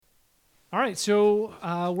All right, so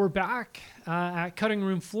we're back at Cutting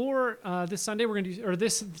Room Floor. This Sunday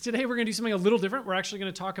today we're gonna do something a little different. We're actually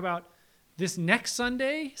gonna talk about this next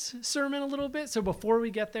Sunday's sermon a little bit. So before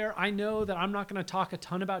we get there, I know that I'm not gonna talk a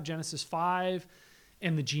ton about Genesis 5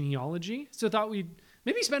 and the genealogy. So I thought we'd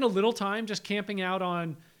maybe spend a little time just camping out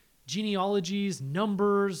on genealogies,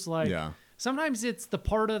 numbers. Sometimes it's the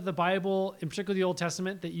part of the Bible, in particular the Old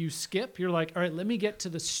Testament, that you skip. You're like, all right, let me get to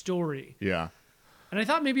the story. Yeah. And I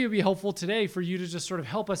thought maybe it would be helpful today for you to just sort of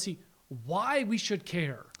help us see why we should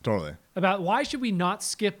care. Totally. About why should we not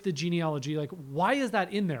skip the genealogy? Like, why is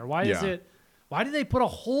that in there? Why did they put a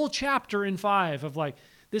whole chapter in 5 of like,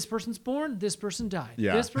 this person's born, this person died.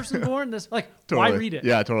 Yeah. This person born, Totally. Why read it?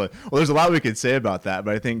 Yeah, totally. Well, there's a lot we could say about that,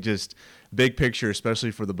 but I think just big picture,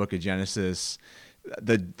 especially for the book of Genesis,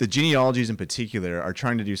 the genealogies in particular are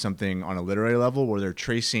trying to do something on a literary level where they're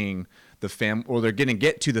tracing they're going to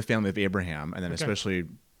get to the family of Abraham, and then especially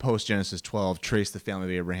post Genesis 12, trace the family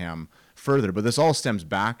of Abraham further. But this all stems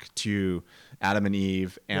back to Adam and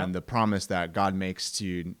Eve and the promise that God makes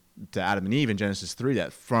to Adam and Eve in Genesis 3,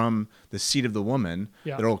 that from the seed of the woman,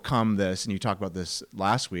 there will come this, and you talked about this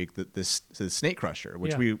last week, that this snake crusher,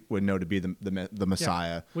 which we would know to be the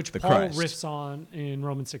Messiah, which the Paul Christ. riffs on in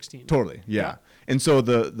Romans 16. Totally, yeah. And so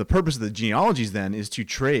the purpose of the genealogies then is to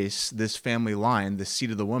trace this family line, the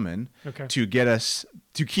seed of the woman, to get us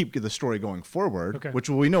to keep the story going forward, which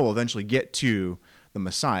we know will eventually get to the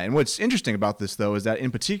Messiah. And what's interesting about this, though, is that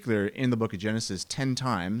in particular in the book of Genesis, 10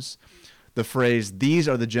 times the phrase, these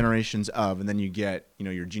are the generations of, and then you get,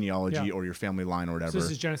 your genealogy or your family line or whatever. So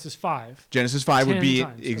this is Genesis 5. Genesis 5 would be,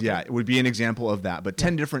 times. it would be an example of that. But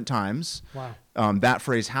 10 different times that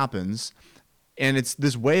phrase happens. And it's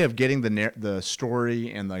this way of getting the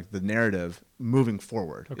story and like the narrative moving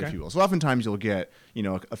forward, if you will. So oftentimes you'll get,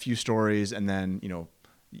 a few stories and then,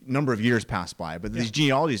 number of years pass by. But these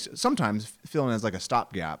genealogies sometimes fill in as like a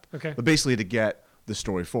stopgap. But basically to get the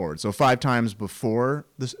story forward. So 5 times before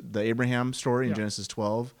the Abraham story in Genesis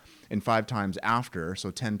 12 and 5 times after,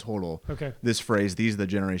 so 10 total, this phrase, these are the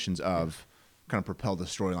generations of, kind of propel the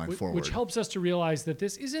storyline forward. Which helps us to realize that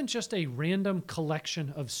this isn't just a random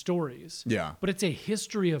collection of stories, but it's a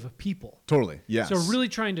history of a people. Totally, yes. So really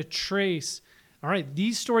trying to trace, all right,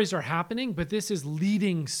 these stories are happening, but this is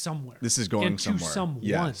leading somewhere. This is going somewhere. To someone.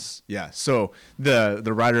 Yes. So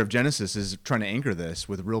the writer of Genesis is trying to anchor this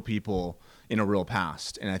with real people in a real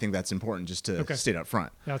past. And I think that's important just to state up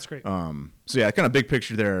front. That's great. So kind of big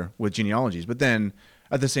picture there with genealogies. But then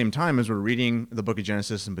at the same time, as we're reading the book of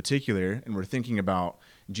Genesis in particular, and we're thinking about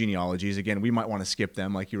genealogies, again, we might want to skip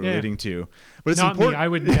them like you were alluding to. But it's Not important. Me. I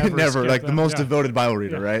would never like them. The most devoted Bible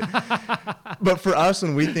reader, right? But for us,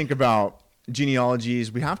 when we think about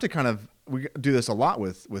genealogies, we have to we do this a lot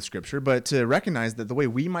with Scripture, but to recognize that the way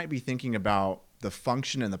we might be thinking about the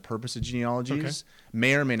function and the purpose of genealogies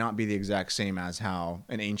may or may not be the exact same as how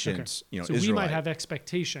an ancient, So Israelite. we might have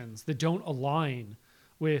expectations that don't align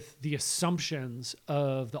with the assumptions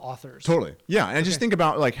of the authors. Totally. Yeah. And just think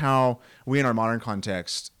about like how we in our modern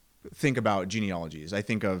context think about genealogies. I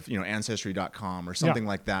think of, ancestry.com or something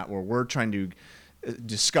like that, where we're trying to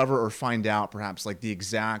discover or find out perhaps like the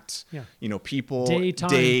exact, people, day, time,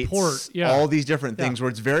 dates, port, all these different things where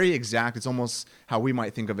it's very exact. It's almost how we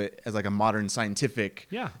might think of it as like a modern scientific,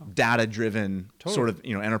 data-driven sort of,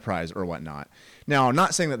 enterprise or whatnot. Now, I'm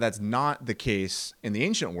not saying that that's not the case in the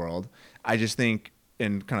ancient world. I just think,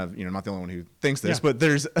 and kind of, I'm not the only one who thinks this, but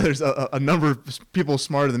there's a number of people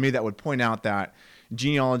smarter than me that would point out that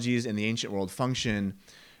genealogies in the ancient world function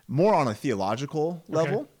more on a theological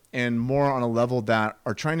level and more on a level that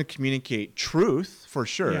are trying to communicate truth for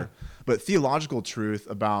sure, but theological truth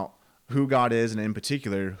about who God is, and in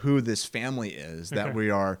particular, who this family is that we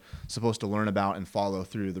are supposed to learn about and follow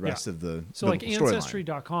through the rest of the So like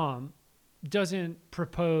Ancestry.com doesn't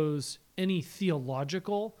propose any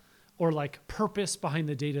theological or like purpose behind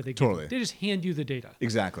the data they give. They just hand you the data.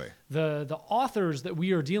 Exactly. The authors that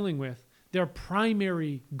we are dealing with, their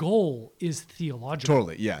primary goal is theological.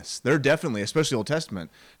 Totally, yes. They're definitely, especially Old Testament,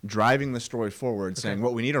 driving the story forward, saying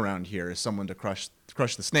what we need around here is someone to crush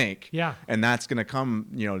the snake. Yeah. And that's going to come,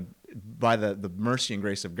 by the mercy and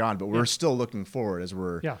grace of God. But we're still looking forward as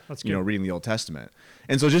we're, reading the Old Testament.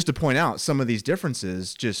 And so just to point out some of these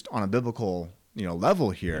differences just on a biblical,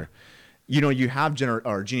 level here, you have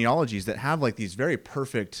genealogies that have like these very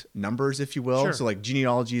perfect numbers, if you will. Sure. So like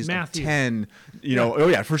genealogies Matthew. of 10, oh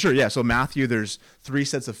yeah, for sure. Yeah. So Matthew, there's 3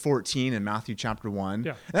 sets of 14 in Matthew chapter 1.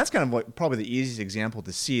 Yeah. And that's kind of like probably the easiest example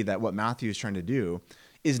to see that what Matthew is trying to do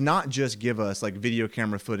is not just give us like video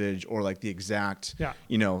camera footage or like the exact,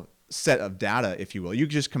 set of data, if you will. You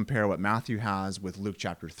just compare what Matthew has with Luke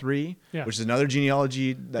chapter 3, which is another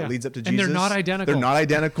genealogy that leads up to Jesus. And they're not identical. They're not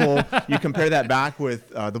identical. You compare that back with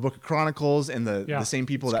the book of Chronicles and the same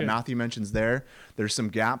people that Matthew mentions there. There's some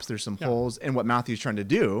gaps, there's some holes in what Matthew's trying to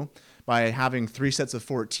do by having 3 sets of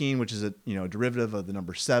 14, which is a derivative of the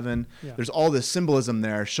number 7. There's all this symbolism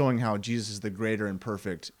there showing how Jesus is the greater and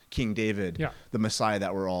perfect King David, the Messiah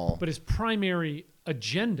that we're all. But his primary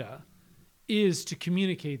agenda is to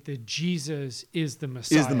communicate that Jesus is the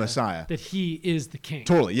Messiah. That he is the king.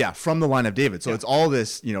 Totally, yeah, from the line of David. So it's all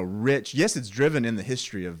this, rich. Yes, it's driven in the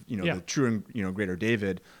history of, the true and, greater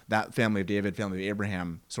David, that family of David, family of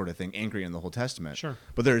Abraham sort of thing, anchoring in the whole Testament. Sure.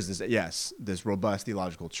 But there's this robust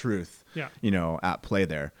theological truth, at play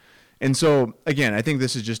there. And so, again, I think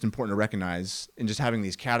this is just important to recognize in just having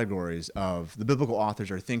these categories of the biblical authors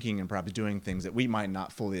are thinking and perhaps doing things that we might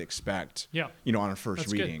not fully expect, on a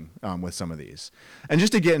first reading with some of these. And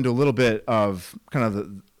just to get into a little bit of kind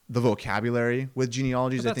of the vocabulary with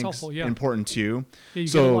genealogies, I think is important too. Yeah, you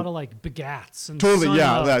get a lot of like begats and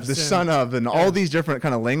the son of and all these different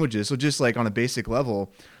kind of languages. So just like on a basic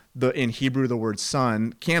level, in Hebrew, the word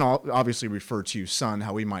son can obviously refer to son,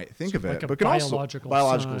 how we might think of it, like but can also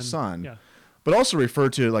biological son, but also refer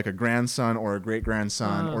to like a grandson or a great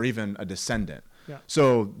grandson or even a descendant.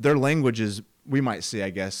 So their language is, we might say, I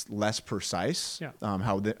guess, less precise.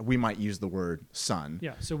 We might use the word son.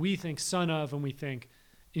 So we think son of, and we think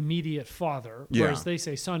immediate father, whereas they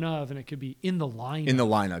say son of, and it could be in the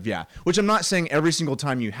line of, which I'm not saying every single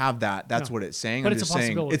time you have that's what it's saying. But I'm it's just a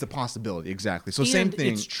possibility. saying it's a possibility, exactly. So and same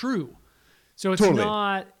thing. It's true. So it's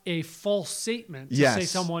not a false statement to say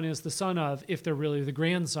someone is the son of if they're really the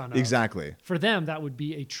grandson of. Exactly. For them, that would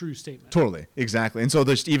be a true statement. Totally. Exactly. And so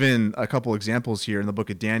there's even a couple examples here in the book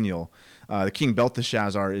of Daniel. The king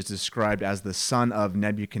Belteshazzar is described as the son of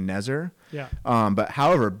Nebuchadnezzar. But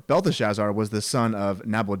however, Belteshazzar was the son of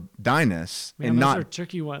Nabonidus. Man, those are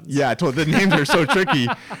tricky ones. Yeah, totally. The names are so tricky.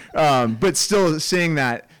 But still saying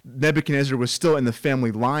that Nebuchadnezzar was still in the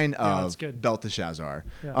family line of Belteshazzar.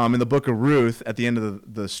 In the book of Ruth, at the end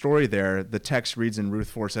of the story there, the text reads in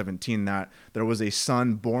Ruth 4:17 that there was a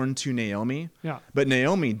son born to Naomi. But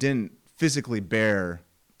Naomi didn't physically bear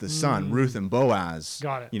the son. Ruth and Boaz,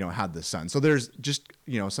 had the son. So there's just,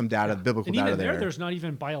 some data, biblical data there. There's not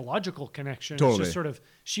even biological connection. Totally. It's just sort of,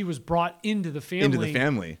 she was brought into the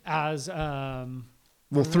family. As,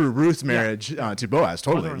 through Ruth's marriage to Boaz.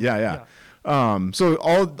 Totally. So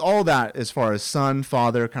all that as far as son,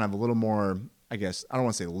 father, kind of a little more, I guess, I don't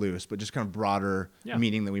want to say loose, but just kind of broader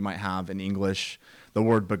meaning that we might have in English. The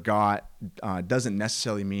word begot doesn't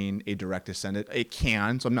necessarily mean a direct descendant. It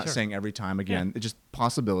can, so I'm not saying every time. Again, it's just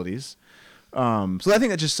possibilities. So I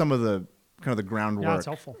think that's just some of the kind of the groundwork, it's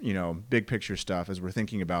helpful. Big picture stuff as we're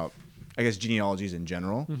thinking about, I guess, genealogies in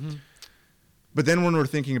general. But then when we're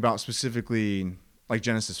thinking about specifically like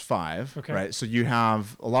Genesis 5, right? So you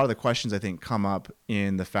have a lot of the questions I think come up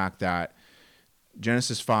in the fact that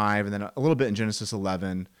Genesis 5 and then a little bit in Genesis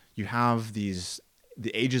 11, you have the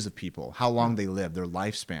ages of people, how long they live, their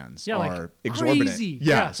lifespans are exorbitant. Crazy.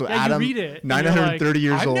 So Adam, you read it, 930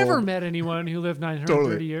 years old. I've never met anyone who lived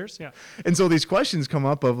 930 years. And so these questions come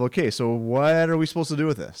up of, okay, so what are we supposed to do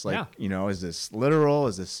with this? Like, is this literal?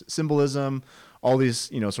 Is this symbolism? All these,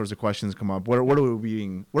 sorts of questions come up. How are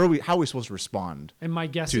we supposed to respond? And my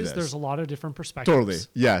guess is there's a lot of different perspectives. Totally.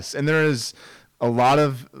 Yes. And there is a lot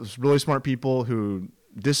of really smart people who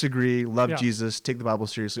disagree, love Jesus, take the Bible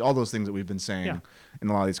seriously, all those things that we've been saying in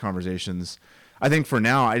a lot of these conversations. I think for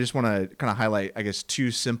now, I just want to kind of highlight, I guess, 2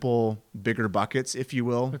 simple, bigger buckets, if you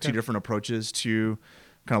will, 2 different approaches to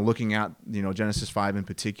kind of looking at, Genesis 5 in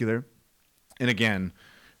particular. And again,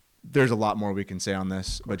 there's a lot more we can say on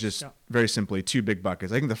this, but just very simply 2 big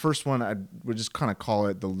buckets. I think the first one, I would just kind of call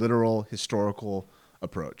it the literal historical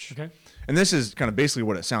approach. And this is kind of basically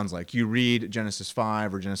what it sounds like. You read Genesis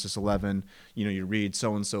 5 or Genesis 11, you read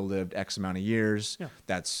so-and-so lived X amount of years.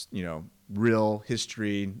 That's, real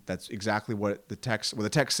history. That's exactly what the text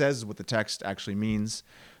says is what the text actually means.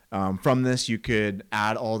 From this, you could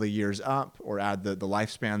add all the years up or add the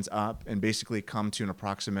lifespans up and basically come to an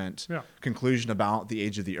approximate conclusion about the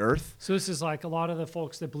age of the earth. So this is like a lot of the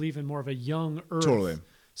folks that believe in more of a young earth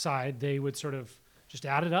side, they would sort of just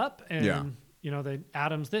add it up and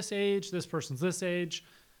Adam's this age, this person's this age.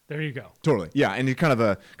 There you go. Totally. Yeah. And kind of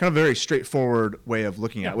a very straightforward way of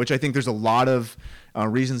looking at it, which I think there's a lot of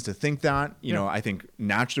reasons to think that, I think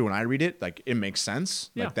naturally when I read it, like it makes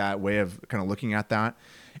sense, like that way of kind of looking at that.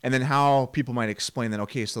 And then how people might explain that,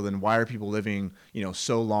 okay, so then why are people living,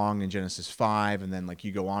 so long in Genesis 5? And then like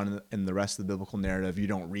you go on in the rest of the biblical narrative, you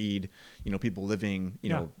don't read, people living,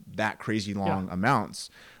 that crazy long amounts.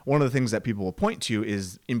 One of the things that people will point to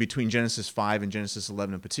is in between Genesis 5 and Genesis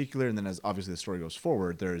 11 in particular. And then as obviously the story goes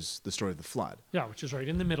forward, there's the story of the flood. Yeah, which is right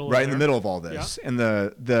in the middle. Right in the middle of all this. Yeah. And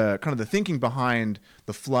the kind of the thinking behind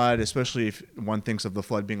the flood, especially if one thinks of the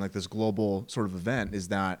flood being like this global sort of event, is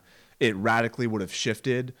that it radically would have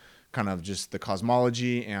shifted kind of just the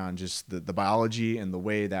cosmology and just the biology and the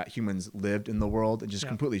way that humans lived in the world. It just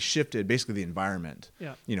completely shifted basically the environment,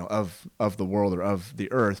 of the world or of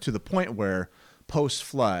the earth, to the point where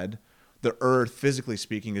post-flood, the earth, physically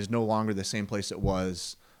speaking, is no longer the same place it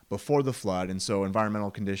was before the flood. And so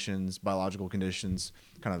environmental conditions, biological conditions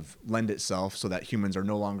kind of lend itself so that humans are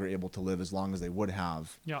no longer able to live as long as they would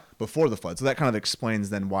have before the flood. So that kind of explains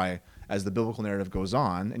then why, as the biblical narrative goes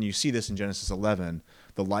on, and you see this in Genesis 11,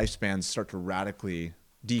 the lifespans start to radically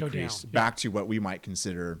decrease back to what we might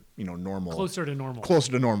consider, normal. Closer to normal.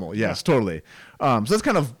 Closer to normal. Yes, totally. So that's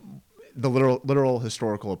kind of the literal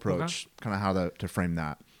historical approach, kind of how to frame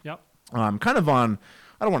that. Yep. Kind of on,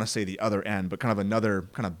 I don't want to say the other end, but kind of another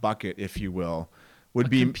kind of bucket, if you will, would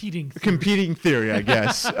be competing theory, I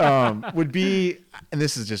guess, would be, and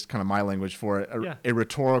this is just kind of my language for it, a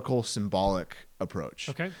rhetorical symbolic approach.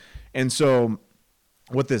 Okay. And so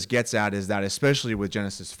what this gets at is that, especially with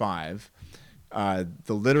Genesis 5,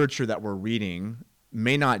 the literature that we're reading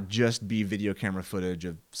may not just be video camera footage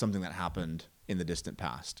of something that happened in the distant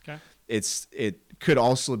past. Okay. It could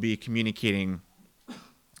also be communicating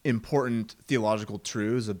important theological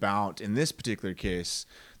truths about, in this particular case,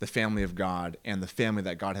 the family of God and the family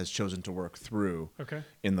that God has chosen to work through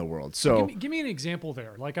in the world. So give me an example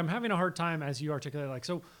there. Like, I'm having a hard time as you articulate, like,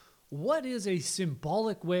 so what is a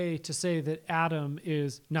symbolic way to say that Adam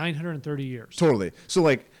is 930 years? Totally. So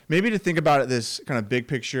like maybe to think about it, this kind of big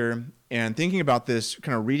picture, and thinking about this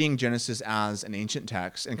kind of reading Genesis as an ancient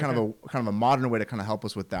text, and kind of a modern way to kind of help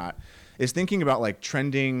us with that is thinking about like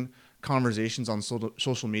trending conversations on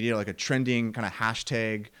social media, like a trending kind of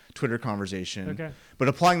hashtag Twitter conversation, but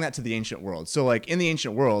applying that to the ancient world. So like in the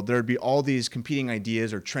ancient world, there'd be all these competing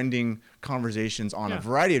ideas or trending conversations on a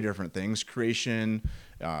variety of different things, creation,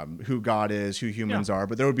 who God is, who humans are,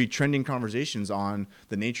 but there would be trending conversations on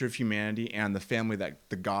the nature of humanity and the family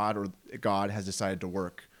that God has decided to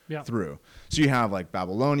work through. So you have like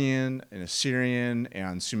Babylonian and Assyrian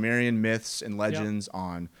and Sumerian myths and legends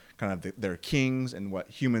on kind of their kings and what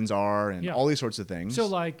humans are and all these sorts of things. So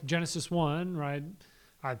like Genesis 1, right?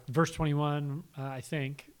 Verse 21, I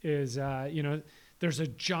think, is, there's a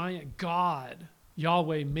giant God.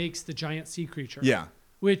 Yahweh makes the giant sea creature. Yeah.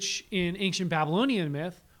 Which in ancient Babylonian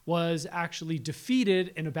myth was actually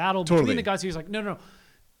defeated in a battle between the gods. He was like, no.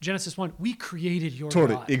 Genesis 1, we created your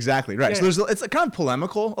God. Exactly, right. So it's kind of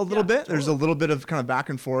polemical a little bit. There's a little bit of kind of back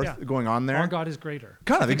and forth going on there. Our God is greater.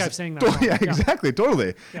 Kind of. I think I'm saying that. Exactly,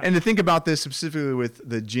 totally. Yeah. And to think about this specifically with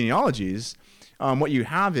the genealogies, what you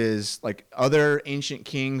have is like other ancient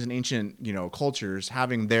kings and ancient, cultures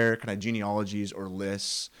having their kind of genealogies or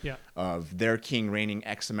lists of their king reigning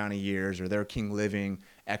X amount of years or their king living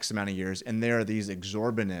X amount of years. And there are these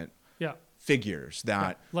exorbitant figures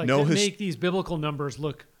that make these biblical numbers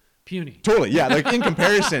look puny. Totally, yeah. Like in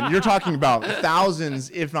comparison, you're talking about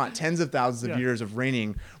thousands, if not tens of thousands of years of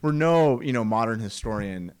reigning, where no, modern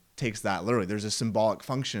historian takes that literally. There's a symbolic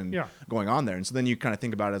function going on there. And so then you kind of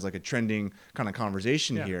think about it as like a trending kind of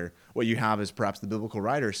conversation here. What you have is perhaps the biblical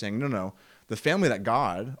writer saying, no, the family that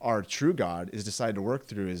God, our true God, is decided to work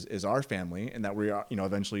through is our family, and that we are,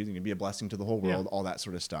 eventually going to be a blessing to the whole world, all that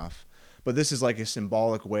sort of stuff. But this is like a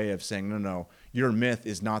symbolic way of saying, no, your myth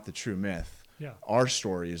is not the true myth. Yeah. Our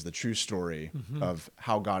story is the true story of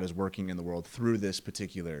how God is working in the world through this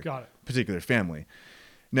particular family.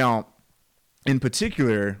 Now, in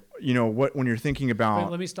particular, when you're thinking about...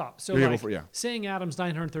 Wait, let me stop. So saying Adam's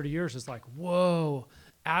 930 years is like, whoa,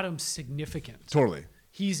 Adam's significant. Totally.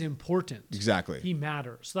 He's important. Exactly. He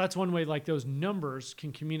matters. So that's one way like those numbers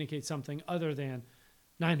can communicate something other than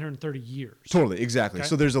 930 years. Totally, exactly. Okay.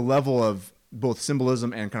 So there's a level of both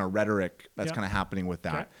symbolism and kind of rhetoric that's kind of happening with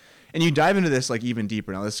that. Okay. And you dive into this like even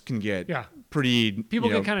deeper. Now this can get pretty... People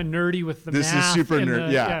get kind of nerdy with the math. This is super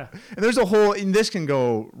nerdy. Yeah. And there's a whole... And this can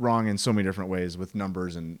go wrong in so many different ways with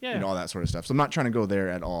numbers and all that sort of stuff. So I'm not trying to go there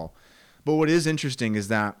at all. But what is interesting is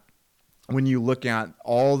that when you look at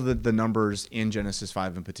all the numbers in Genesis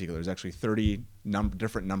 5 in particular, there's actually 30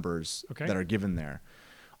 different numbers that are given there.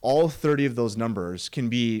 All 30 of those numbers can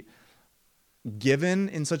be given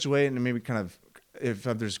in such a way, and maybe kind of if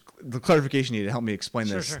there's the clarification needed, help me explain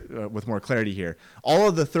Sure, this sure. With more clarity here. All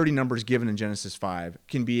of the 30 numbers given in Genesis 5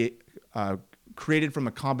 can be created from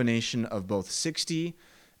a combination of both 60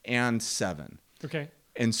 and 7. Okay.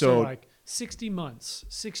 And so like 60 months,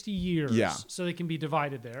 60 years. Yeah. So they can be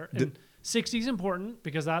divided there. And 60 is important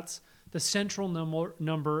because that's the central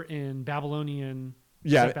number in Babylonian.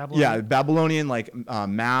 Babylonian like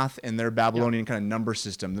math and their Babylonian kind of number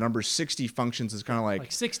system. The number 60 functions as kind of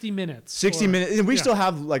like 60 minutes. 60 minutes. And we still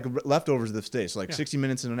have like leftovers of this day. So like 60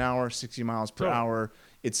 minutes in an hour, 60 miles per hour.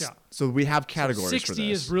 So we have categories for this.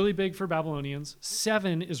 60 is really big for Babylonians.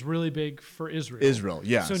 7 is really big for Israel.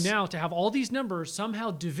 Yes. So now to have all these numbers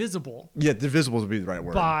somehow divisible. Yeah, divisible would be the right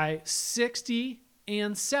word. By 60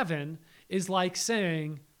 and 7 is like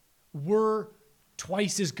saying we're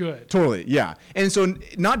twice as good. Totally, yeah. And so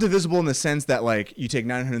not divisible in the sense that like you take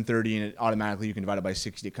 930 and it automatically you can divide it by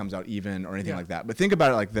 60, it comes out even or anything like that. But think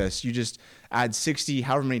about it like this. You just add 60,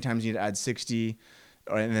 however many times you need to add 60,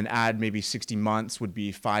 and then add maybe 60 months would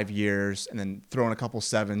be 5 years, and then throw in a couple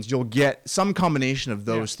sevens. You'll get some combination of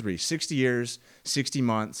those three. 60 years, 60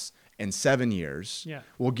 months, and 7 years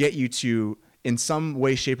will get you to, in some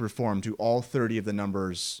way, shape, or form, to all 30 of the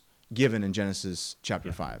numbers given in Genesis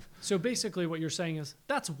chapter 5. So basically what you're saying is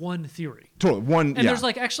that's one theory. Totally. And there's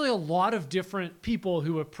like actually a lot of different people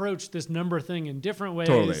who approach this number thing in different ways.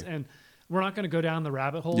 Totally. And we're not going to go down the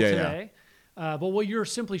rabbit hole today. But what you're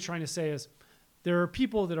simply trying to say is there are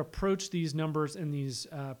people that approach these numbers in these,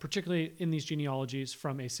 particularly in these genealogies,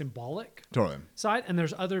 from a symbolic side. And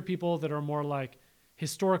there's other people that are more like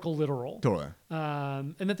historical literal.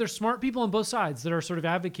 And that there's smart people on both sides that are sort of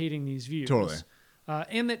advocating these views.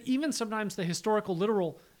 And that even sometimes the historical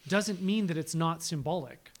literal doesn't mean that it's not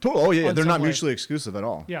symbolic. Oh, yeah. They're not mutually exclusive at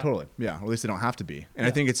all. Yeah. Totally. Yeah. Or at least they don't have to be. And I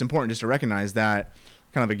think it's important just to recognize that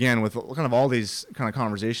kind of, again, with kind of all these kind of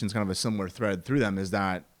conversations, kind of a similar thread through them is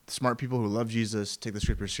that smart people who love Jesus, take the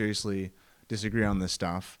scripture seriously, disagree on this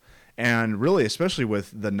stuff. And really, especially with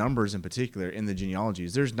the numbers in particular in the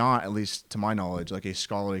genealogies, there's not, at least to my knowledge, like a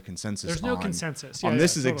scholarly consensus. There's no consensus.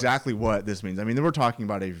 This is exactly what this means. I mean, we're talking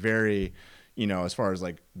about a very, as far as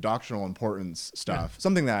like doctrinal importance stuff,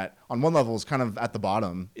 something that on one level is kind of at the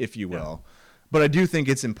bottom, if you will. But I do think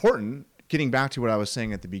it's important, getting back to what I was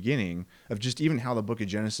saying at the beginning, of just even how the book of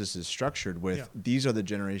Genesis is structured with these are the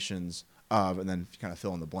generations of, and then kind of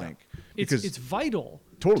fill in the blank. Because it's vital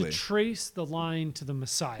to trace the line to the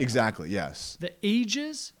Messiah. Exactly, yes. The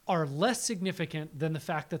ages are less significant than the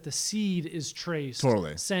fact that the seed is traced,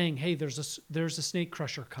 saying, hey, there's a snake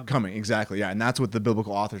crusher coming. Exactly, yeah. And that's what the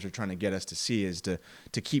biblical authors are trying to get us to see, is to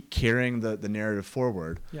keep carrying the narrative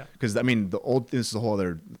forward. Because, I mean, this is a whole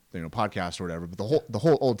other podcast or whatever, but the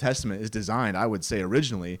whole Old Testament is designed, I would say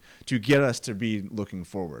originally, to get us to be looking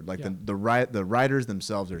forward. Like the writers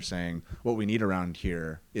themselves are saying, what we need around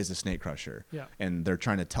here is a snake crusher. And they're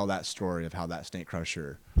trying to tell that story of how that snake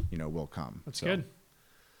crusher, will come. That's good.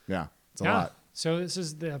 Yeah, it's a lot. So this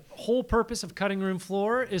is the whole purpose of Cutting Room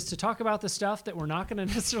Floor, is to talk about the stuff that we're not going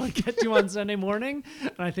to necessarily get to on Sunday morning.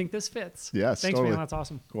 And I think this fits. Yes, Thanks, man. That's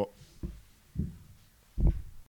awesome. Cool.